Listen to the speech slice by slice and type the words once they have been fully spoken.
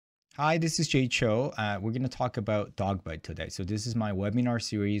Hi, this is Jay Cho. We're going to talk about dogbite today. So this is my webinar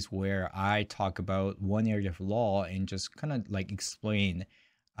series where I talk about one area of law and just kind of like explain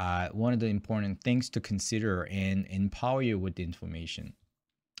one of the important things to consider and empower you with the information.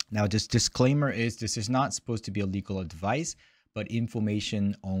 Now, this disclaimer is this is not supposed to be a legal advice, but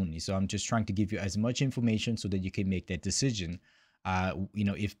information only. So I'm just trying to give you as much information so that you can make that decision.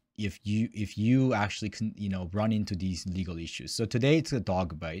 If you actually can, run into these legal issues. So today it's a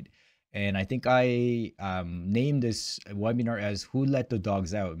dog bite. And I think I named this webinar as Who Let the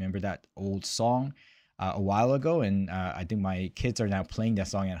Dogs Out? Remember that old song a while ago? And I think my kids are now playing that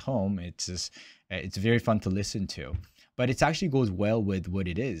song at home. It's very fun to listen to. But it actually goes well with what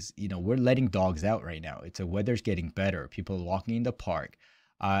it is. We're letting dogs out right now. The weather's getting better. People are walking in the park.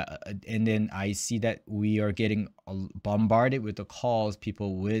 And then I see that we are getting bombarded with the calls,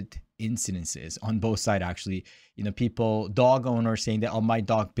 people with incidences on both sides, actually. Dog owners saying that, oh, my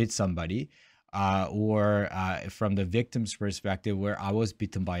dog bit somebody, or from the victim's perspective, where I was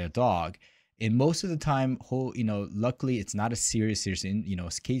bitten by a dog. And most of the time, luckily, it's not a serious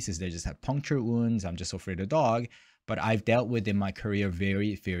cases. They just have puncture wounds. I'm just afraid of the dog. But I've dealt with in my career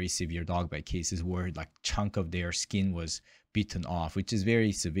very, very severe dog bite cases where like chunk of their skin was beaten off, which is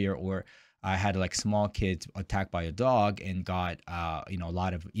very severe. Or I had like small kids attacked by a dog and got a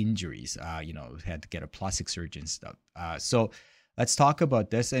lot of injuries. Had to get a plastic surgeon stuff. So let's talk about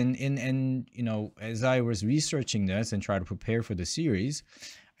this. And as I was researching this and try to prepare for the series,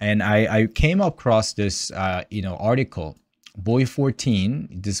 and I came across this article. Boy 14,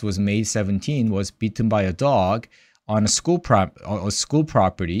 this was May 17, was beaten by a dog on a school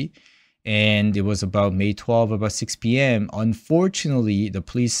property, and it was about May 12, about 6 p.m. Unfortunately, the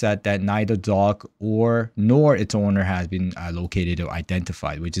police said that neither dog nor its owner has been located or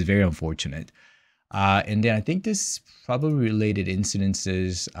identified, which is very unfortunate. And then I think this probably related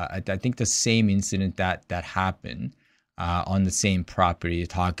incidences. I think the same incident that happened on the same property.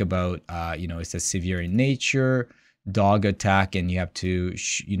 Talk about it says severe in nature, dog attack, and you have to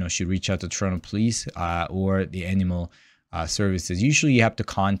should reach out to Toronto Police or the animal services. Usually you have to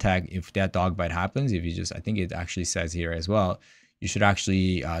contact if that dog bite happens. If you I think it actually says here as well, you should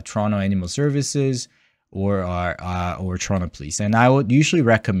actually Toronto Animal Services or Toronto Police. And I would usually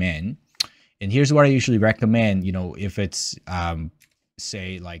recommend, and here's what I usually recommend, if it's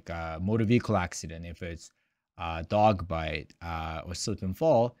say like a motor vehicle accident, if it's dog bite or slip and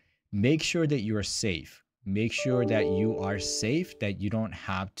fall, make sure that you are safe. Make sure that you are safe, that you don't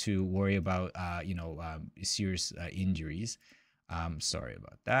have to worry about, serious injuries. Sorry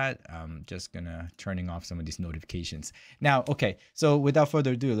about that. I'm just turning off some of these notifications. Now, okay, so without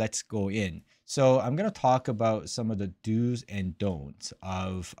further ado, let's go in. So I'm gonna talk about some of the do's and don'ts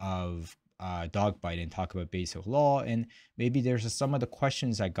of dog bite and talk about basic law. And maybe there's some of the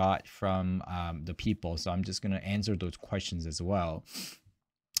questions I got from the people. So I'm just gonna answer those questions as well.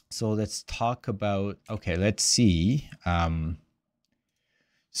 So let's talk about, okay, let's see.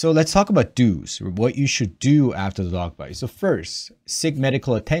 So let's talk about do's, or what you should do after the dog bite. So first, seek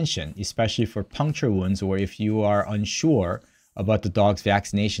medical attention, especially for puncture wounds or if you are unsure about the dog's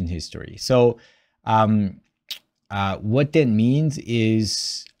vaccination history. So what that means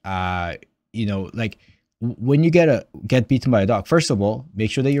is, like when you get beaten by a dog, first of all,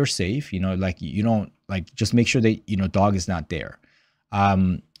 make sure that you're safe, just make sure that, dog is not there.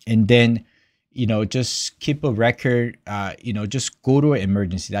 And then, just keep a record, just go to an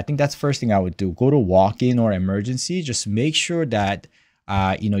emergency. I think that's the first thing I would do. Go to walk-in or emergency. Just make sure that,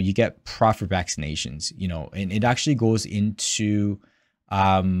 you get proper vaccinations, and it actually goes into,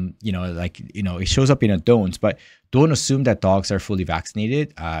 it shows up in a don'ts, but don't assume that dogs are fully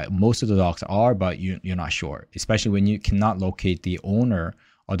vaccinated. Most of the dogs are, but you're not sure, especially when you cannot locate the owner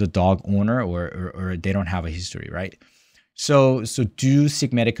or the dog owner or they don't have a history, right? So do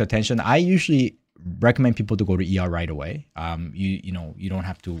seek medical attention. I usually recommend people to go to ER right away. You don't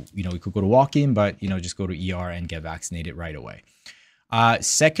have to, you could go to walk-in, but, just go to ER and get vaccinated right away.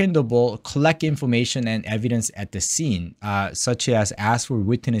 Second of all, collect information and evidence at the scene, such as ask for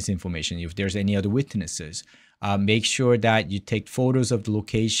witness information if there's any other witnesses. Make sure that you take photos of the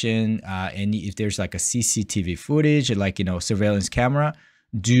location, and if there's like a CCTV footage, like, surveillance camera,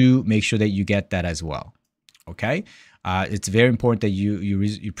 do make sure that you get that as well. Okay. It's very important that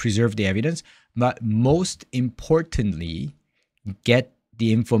you preserve the evidence, but most importantly, get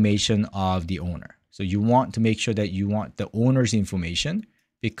the information of the owner. So you want to make sure that you want the owner's information,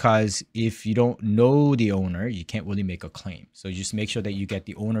 because if you don't know the owner, you can't really make a claim. So just make sure that you get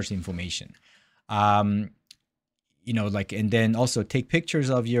the owner's information. And then also take pictures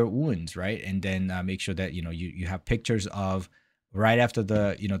of your wounds, right? And then make sure that, you have pictures of right after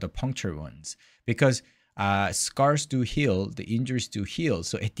the the puncture ones, because scars do heal, the injuries do heal.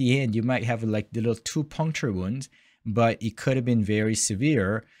 So at the end, you might have like little 2 puncture wounds, but it could have been very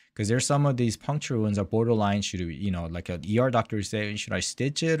severe, because there's some of these puncture wounds are borderline. Should like an ER doctor is saying, should I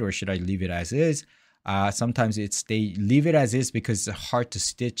stitch it or should I leave it as is? Sometimes they leave it as is because it's hard to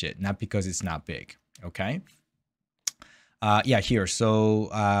stitch it, not because it's not big. Okay. Yeah, here. So,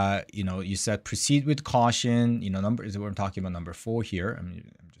 you said proceed with caution. Number is what I'm talking about. Number 4 here.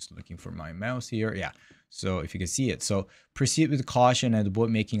 I'm just looking for my mouse here. Yeah. So if you can see it. So proceed with caution and avoid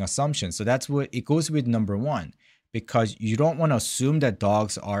making assumptions. So that's what it goes with number 1, because you don't want to assume that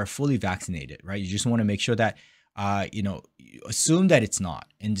dogs are fully vaccinated, right? You just want to make sure that, assume that it's not,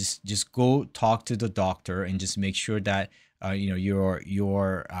 and just go talk to the doctor and just make sure that,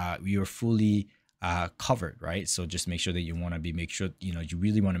 you're fully covered, right? So just make sure that you really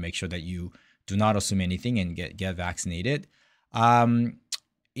want to make sure that you do not assume anything and get vaccinated.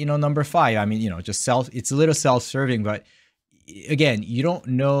 Number 5, I mean, just it's a little self-serving, but again, you don't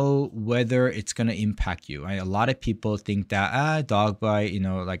know whether it's going to impact you. Right? A lot of people think that, dog bite,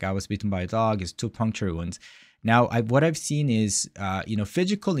 like I was bitten by a dog, is 2 puncture wounds. Now, what I've seen is,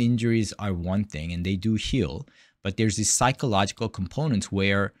 physical injuries are one thing and they do heal, but there's these psychological components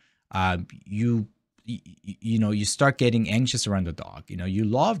where you start getting anxious around the dog. You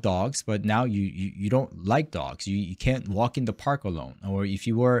love dogs, but now you don't like dogs. You can't walk in the park alone. Or if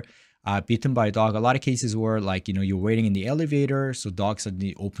you were bitten by a dog, a lot of cases were like, you're waiting in the elevator, so dog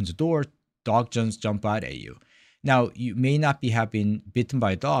suddenly opens the door, dog jump out at you. Now, you may not have been bitten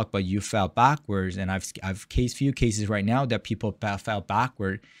by a dog, but you fell backwards, and I've few cases right now that people fell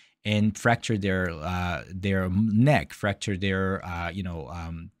backward and fractured their neck, fractured their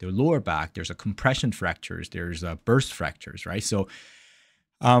lower back. There's a compression fractures, there's burst fractures, right? So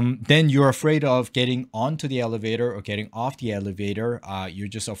then you're afraid of getting onto the elevator or getting off the elevator. You're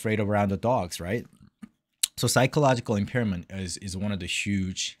just afraid around the dogs, right? So psychological impairment is one of the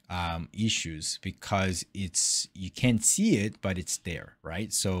huge issues, because you can't see it, but it's there,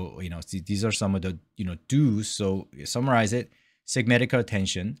 right? So these are some of the do's. So summarize it: seek medical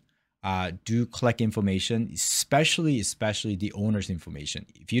attention. Do collect information, especially the owner's information.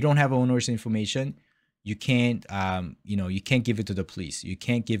 If you don't have owner's information, you can't give it to the police. You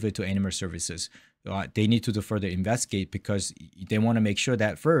can't give it to animal services. They need to further investigate, because they want to make sure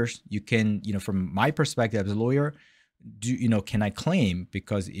that first you can, from my perspective as a lawyer, can I claim?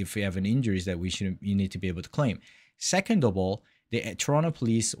 Because if we have an injuries that you need to be able to claim. Second of all, the Toronto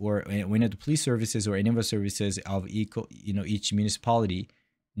police or one of the police services or animal services of each municipality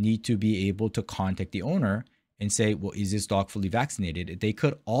need to be able to contact the owner and say, well, is this dog fully vaccinated? They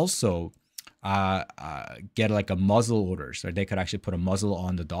could also get like a muzzle order, so they could actually put a muzzle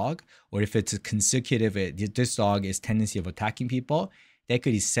on the dog. Or if it's a consecutive, this dog is tendency of attacking people, they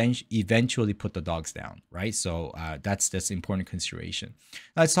could eventually put the dogs down, right? So that's important consideration.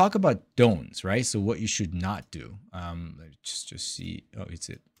 Now, let's talk about don'ts, right? So what you should not do. Let's just see. Oh, it's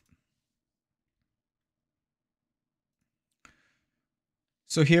it.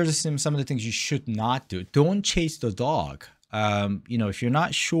 So here's some of the things you should not do. Don't chase the dog. If you're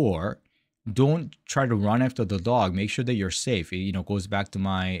not sure, don't try to run after the dog. Make sure that you're safe. It goes back to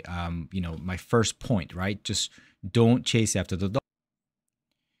my, my first point, right? Just don't chase after the dog.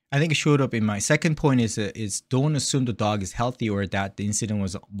 I think it showed up in my second point is don't assume the dog is healthy or that the incident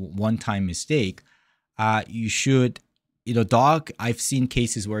was a one-time mistake. You should, dog, I've seen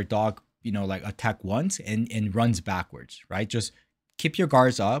cases where a dog, like attack once and runs backwards, right? Just keep your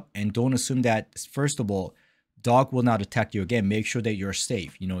guards up and don't assume that, first of all, dog will not attack you again. Make sure that you're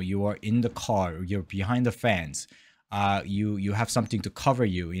safe. You are in the car, or you're behind the fence. You have something to cover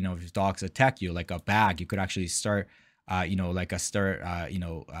you. If dogs attack you, like a bag, you could actually start,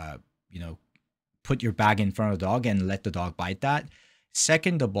 put your bag in front of the dog and let the dog bite that.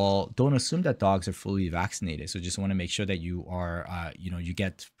 Second of all, don't assume that dogs are fully vaccinated. So just want to make sure that you are, you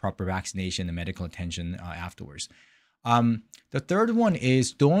get proper vaccination and medical attention afterwards. The third one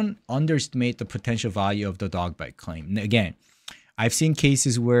is don't underestimate the potential value of the dog bite claim. Again, I've seen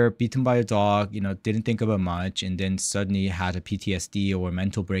cases where bitten by a dog, didn't think about much and then suddenly had a PTSD or a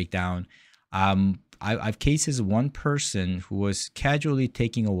mental breakdown. I've cases one person who was casually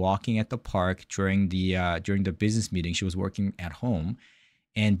taking a walking at the park during the business meeting. She was working at home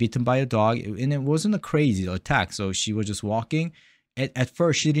and bitten by a dog, and it wasn't a crazy attack. So she was just walking. At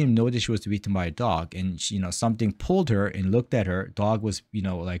first, she didn't know that she was beaten by a dog, and something pulled her and looked at her. Dog was,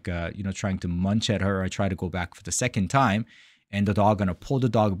 trying to munch at her or try to go back for the second time, and the dog gonna pull the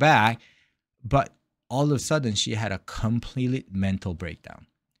dog back. But all of a sudden, she had a complete mental breakdown,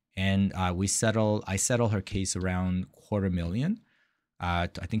 and I settled her case around $250,000. I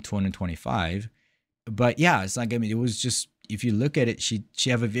think 225. But yeah, it's like, I mean, it was just, if you look at it, she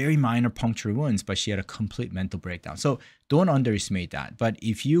had a very minor puncture wounds, but she had a complete mental breakdown. So don't underestimate that. But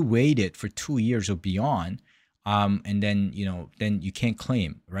if you waited for 2 years or beyond, and then, then you can't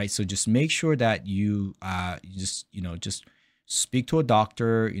claim, right? So just make sure that you just speak to a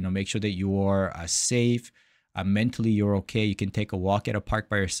doctor, make sure that you are safe. Mentally, you're okay. You can take a walk at a park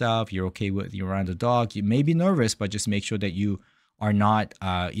by yourself. You're okay with you're around the dog. You may be nervous, but just make sure that you are not,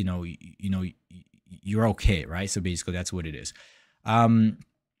 you're okay, right? So basically, that's what it is.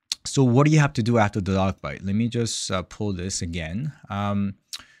 So what do you have to do after the dog bite? Let me just pull this again.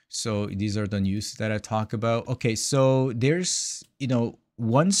 So these are the news that I talk about. Okay, so there's,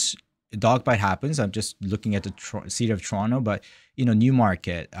 once a dog bite happens, I'm just looking at the city of Toronto, but,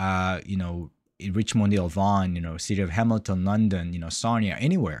 Newmarket, Richmond Hill, Vaughan, city of Hamilton, London, Sarnia,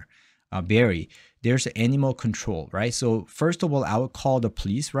 anywhere, Barrie, there's animal control, right? So first of all, I would call the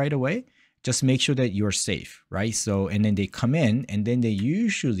police right away. Just make sure that you're safe, right? So, and then they come in, and then they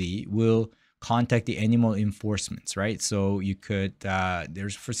usually will contact the animal enforcements, right? So you could,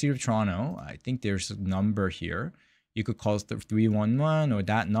 there's for City of Toronto, I think there's a number here. You could call the 311 or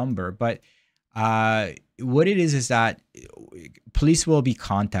that number. But what it is that police will be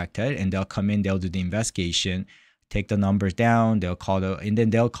contacted, and they'll come in, they'll do the investigation, take the numbers down, they'll call and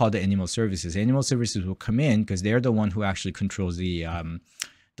then they'll call the animal services. Animal services will come in because they're the one who actually controls the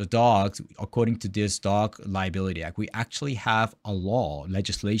dogs. According to this Dog Liability Act, we actually have a law,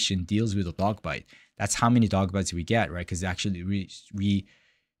 legislation deals with a dog bite. That's how many dog bites we get, right? Because actually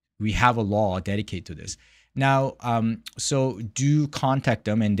we have a law dedicated to this. Now, so do contact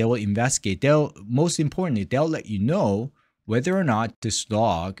them, and they will investigate. Most importantly, they'll let you know whether or not this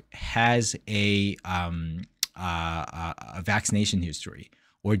dog has a vaccination history,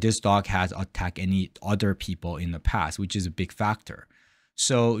 or this dog has attacked any other people in the past, which is a big factor.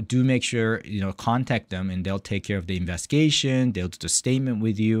 So do make sure, contact them, and they'll take care of the investigation. They'll do the statement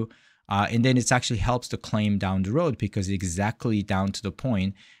with you. And then it actually helps the claim down the road, because exactly down to the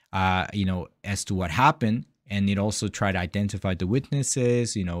point, as to what happened. And it also try to identify the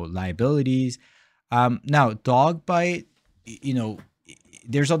witnesses, liabilities. Now, dog bite,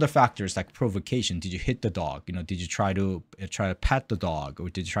 there's other factors like provocation. Did you hit the dog? Did you try to pet the dog, or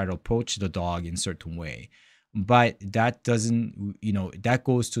did you try to approach the dog in a certain way? But that doesn't, that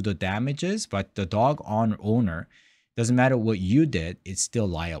goes to the damages. But the dog owner, doesn't matter what you did, it's still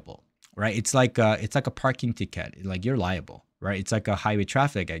liable, right? It's like a parking ticket. Like, you're liable, right? It's like a highway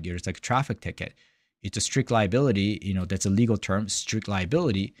traffic. It's like a traffic ticket. It's a strict liability. That's a legal term. Strict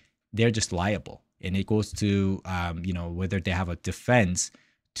liability. They're just liable, and it goes to whether they have a defense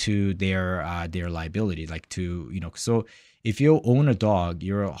to their liability, like to so. If you own a dog,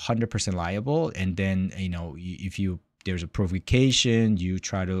 you're 100% liable. And then, if there's a provocation, you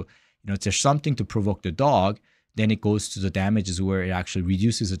try to, if there's something to provoke the dog, then it goes to the damages, where it actually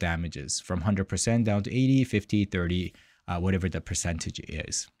reduces the damages from 100% down to 80, 50, 30, whatever the percentage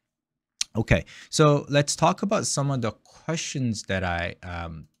is. Okay, so let's talk about some of the questions that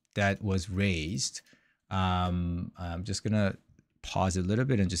that was raised. I'm just gonna pause a little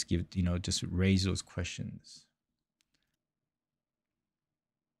bit and just give, just raise those questions.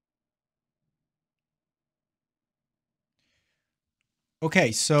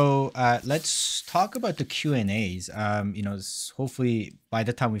 Okay, so let's talk about the Q&As. Hopefully by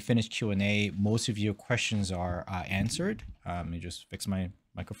the time we finish Q&A, most of your questions are answered. Let me just fix my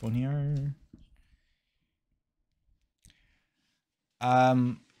microphone here.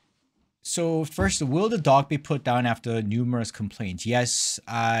 So first, will the dog be put down after numerous complaints? Yes,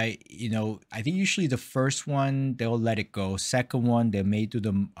 I think usually the first one, they'll let it go. Second one, they may do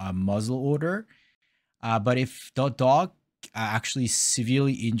the muzzle order. But if the dog actually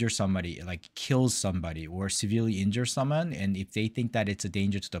severely injures somebody, like kills somebody or severely injures someone, and if they think that it's a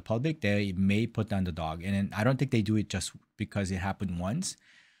danger to the public, they may put down the dog. And I don't think they do it just because it happened once,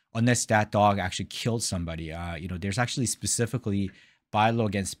 unless that dog actually killed somebody. There's actually specifically bylaw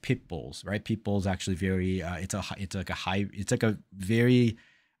against pit bulls, right? Pit bulls actually very it's like a very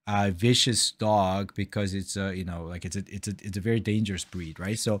vicious dog, because it's it's a very dangerous breed,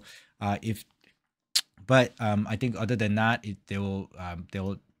 right? So but I think other than that, they will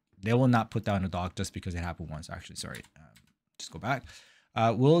not put down a dog just because it happened once. Actually, sorry, just go back.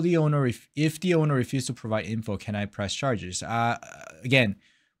 Will the owner, if the owner refuses to provide info, can I press charges? Again,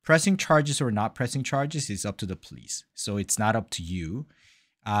 pressing charges or not pressing charges is up to the police, so it's not up to you.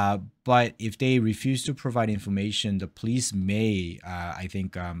 But if they refuse to provide information, the police may, I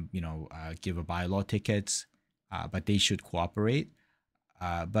think, give a bylaw tickets, but they should cooperate.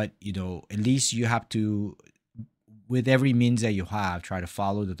 But at least you have to, with every means that you have, try to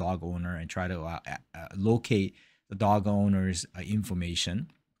follow the dog owner and try to locate the dog owner's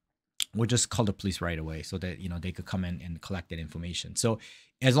information, or just call the police right away so that they could come in and collect that information. So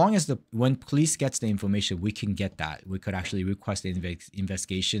as long as when police gets the information, we can get that. We could actually request the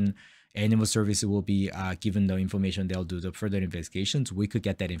investigation. Animal services will be given the information. They'll do the further investigations. We could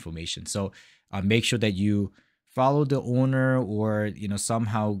get that information. So make sure that you follow the owner, or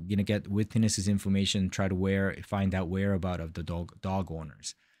somehow get witnesses information. Try to find out whereabouts of the dog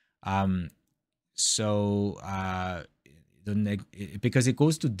owners. Because it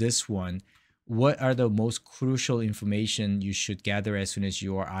goes to this one, what are the most crucial information you should gather as soon as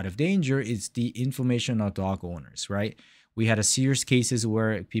you are out of danger is the information of dog owners, right? We had a serious cases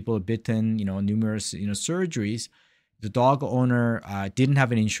where people are bitten, numerous, surgeries. The dog owner didn't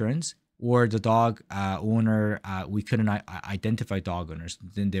have an insurance, or the dog owner, we couldn't identify dog owners,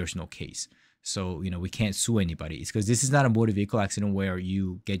 then there's no case. So, we can't sue anybody. It's because this is not a motor vehicle accident where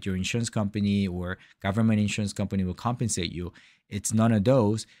you get your insurance company or government insurance company will compensate you. It's none of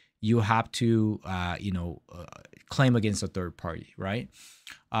those. You have to, claim against a third party, right?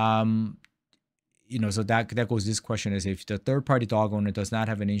 So that goes, this question is, if the third party dog owner does not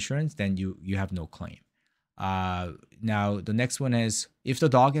have an insurance, then you have no claim. Now, the next one is, if the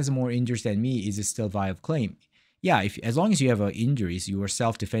dog has more injuries than me, is it still a viable claim? Yeah, as long as you have injuries, you are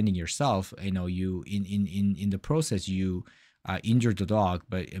self-defending yourself. You in the process you injured the dog,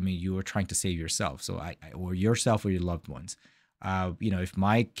 but you were trying to save yourself. So or yourself or your loved ones. If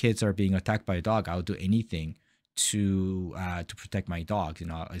my kids are being attacked by a dog, I'll do anything to protect my dog.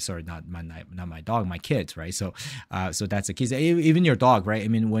 Sorry, not my dog, my kids, right? So that's the case. Even your dog, right?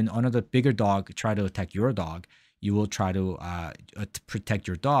 When another bigger dog try to attack your dog, you will try to protect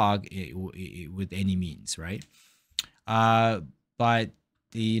your dog with any means, right? But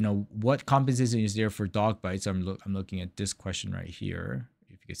what compensation is there for dog bites? I'm looking at this question right here.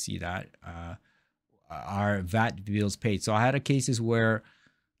 If you can see that, are VAT bills paid? So I had cases where,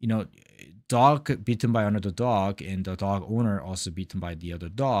 dog bitten by another dog, and the dog owner also bitten by the other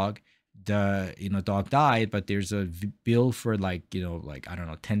dog. The dog died, but there's a bill for I don't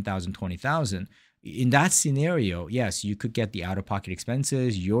know, 10,000, 20,000. In that scenario, yes, you could get the out-of-pocket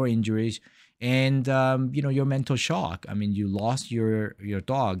expenses, your injuries, and your mental shock. You lost your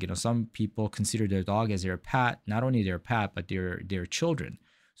dog. Some people consider their dog as their pet, not only their pet, but their children.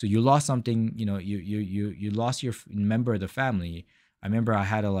 So you lost something. You lost your member of the family. I remember I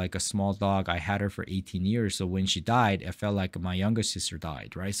had a small dog. I had her for 18 years. So when she died, I felt like my younger sister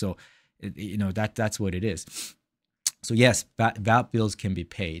died, right? So that's what it is. So yes, VAT bills can be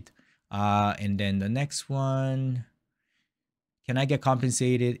paid. And then the next one, can I get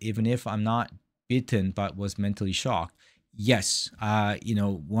compensated even if I'm not bitten but was mentally shocked? Yes.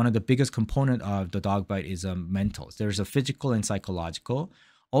 One of the biggest component of the dog bite is mental. There's a physical and psychological.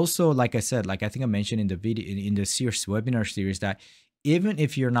 Also, like I said, I think I mentioned in the video, in the webinar series, that even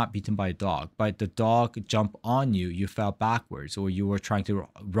if you're not bitten by a dog, but the dog jumped on you, you fell backwards, or you were trying to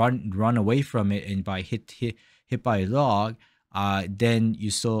run away from it, and by hit by a dog, then you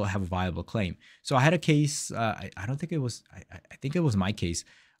still have a viable claim. So I had a case. I don't think it was. I think it was my case.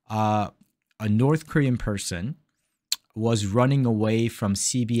 A North Korean person was running away from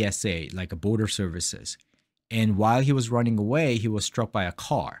CBSA, like a border services, and while he was running away, he was struck by a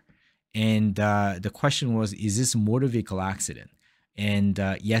car. And the question was, is this a motor vehicle accident? And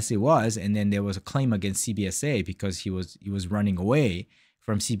yes, it was. And then there was a claim against CBSA because he was running away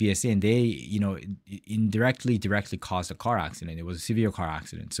from CBSA, and they directly caused a car accident. It was a severe car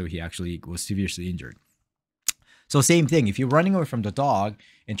accident, so he actually was severely injured. So same thing, if you're running away from the dog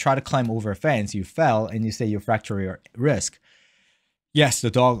and try to climb over a fence, you fell, and you say you fracture your wrist, yes, the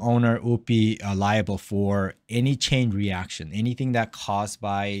dog owner would be liable for any chain reaction, anything that caused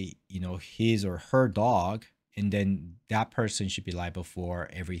by his or her dog, and then that person should be liable for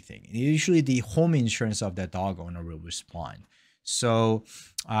everything. And usually the home insurance of that dog owner will respond. So,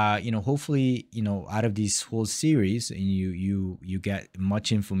 hopefully, out of this whole series, and you get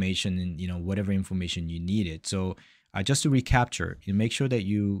much information, and whatever information you needed. So, just to recapture, make sure that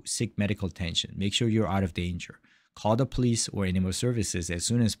you seek medical attention. Make sure you're out of danger. Call the police or animal services as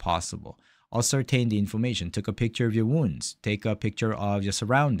soon as possible. Ascertain the information. Take a picture of your wounds. Take a picture of your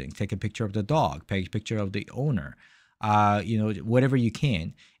surroundings. Take a picture of the dog. Take a picture of the owner. Whatever you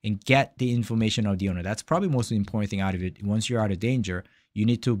can, and get the information of the owner. That's probably the most important thing out of it. Once you're out of danger, you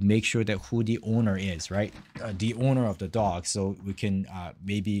need to make sure that who the owner is, right? The owner of the dog, so we can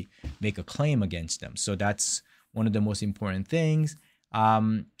maybe make a claim against them. So that's one of the most important things.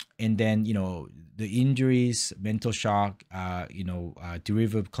 And then, the injuries, mental shock,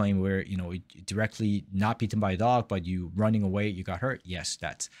 derivative claim where, it directly not bitten by a dog, but you running away, you got hurt. Yes,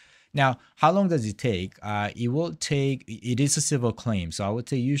 that's. Now, how long does it take? It is a civil claim. So I would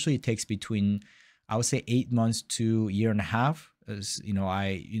say usually it takes between, I would say 8 months to a year and a half. As,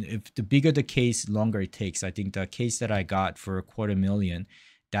 if the bigger the case, longer it takes. I think the case that I got for $250,000,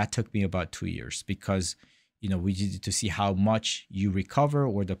 that took me about 2 years because, we needed to see how much you recover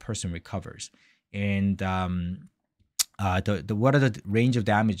or the person recovers. And what are the range of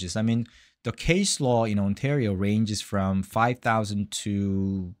damages? I mean, the case law in Ontario ranges from 5,000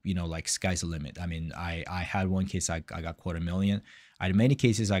 to, like sky's the limit. I mean, I had one case I got $250,000. I had many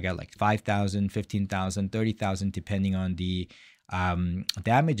cases I got like 5,000, 15,000, 30,000, depending on the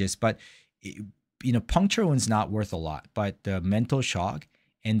damages. But puncture wound's not worth a lot, but the mental shock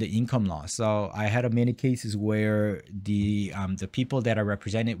and the income loss. So I had many cases where the people that I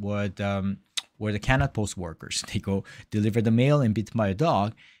represented were the Canada Post workers. They go deliver the mail and bitten by a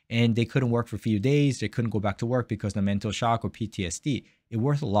dog, and they couldn't work for a few days. They couldn't go back to work because of the mental shock or PTSD. It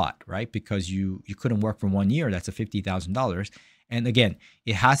worth a lot, right? Because you couldn't work for 1 year. That's a $50,000. And again,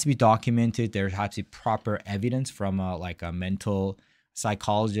 it has to be documented. There has to be proper evidence from a mental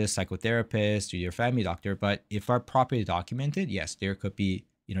psychologist, psychotherapist, or your family doctor. But if are properly documented, yes, there could be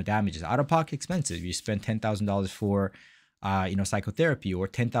damages. Out-of-pocket expenses. You spend $10,000 for psychotherapy or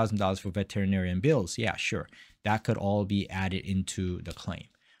 $10,000 for veterinarian bills. Yeah, sure. That could all be added into the claim.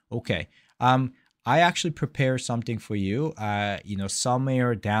 Okay. I actually prepare something for you.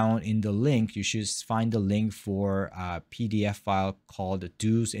 Somewhere down in the link, you should find the link for a PDF file called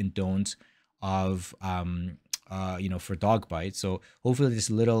Do's and Don'ts of, for dog bite. So hopefully this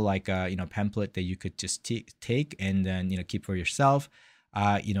little pamphlet that you could just take and then, keep for yourself.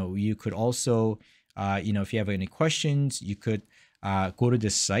 You could also, if you have any questions, you could go to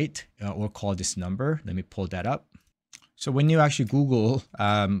this site or call this number. Let me pull that up. So when you actually Google,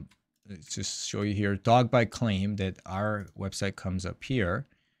 let's just show you here, dog bite claim, that our website comes up here.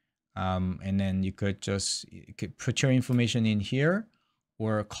 And then you could put your information in here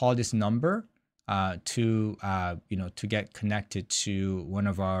or call this number to get connected to one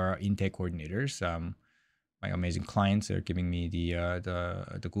of our intake coordinators. My amazing clients are giving me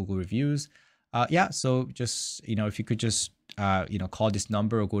the Google reviews. So just, if you could just, call this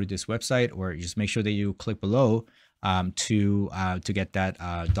number or go to this website, or just make sure that you click below to get that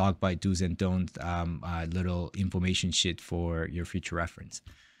dog bite do's and don'ts little information sheet for your future reference.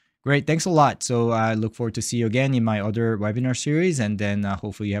 Great. Thanks a lot. So I look forward to see you again in my other webinar series, and then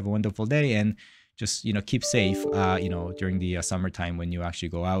hopefully you have a wonderful day, and just, keep safe, during the summertime when you actually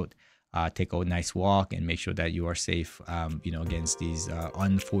go out. Take a nice walk and make sure that you are safe, against these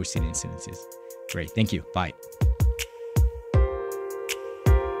unforeseen incidences. Great. Thank you. Bye.